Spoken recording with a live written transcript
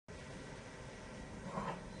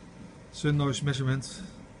Sunnoise measurement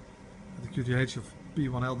at the QTH of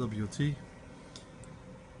P1LWT.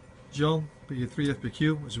 John,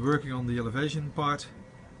 PJ3FPQ, is working on the elevation part.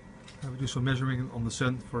 We do some measuring on the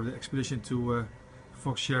sun for the expedition to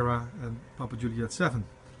Fox Sierra and Papa Juliet 7.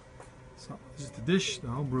 So this is the dish, the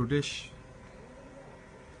homebrew dish.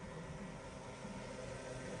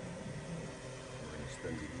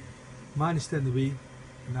 Minus 10 dB.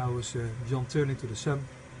 Now is John turning to the sun.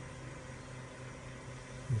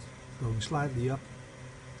 It's going slightly up.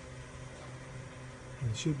 And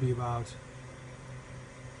it should be about,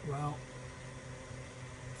 well,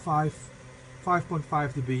 5.5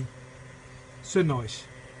 dB sun noise.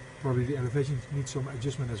 Probably the elevation needs some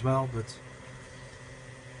adjustment as well, but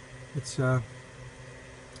it's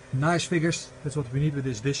nice figures. That's what we need with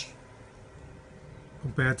this dish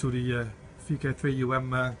compared to the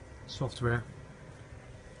VK3UM software.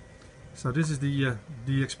 So this is the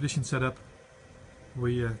expedition setup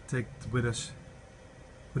we take with us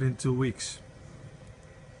within 2 weeks.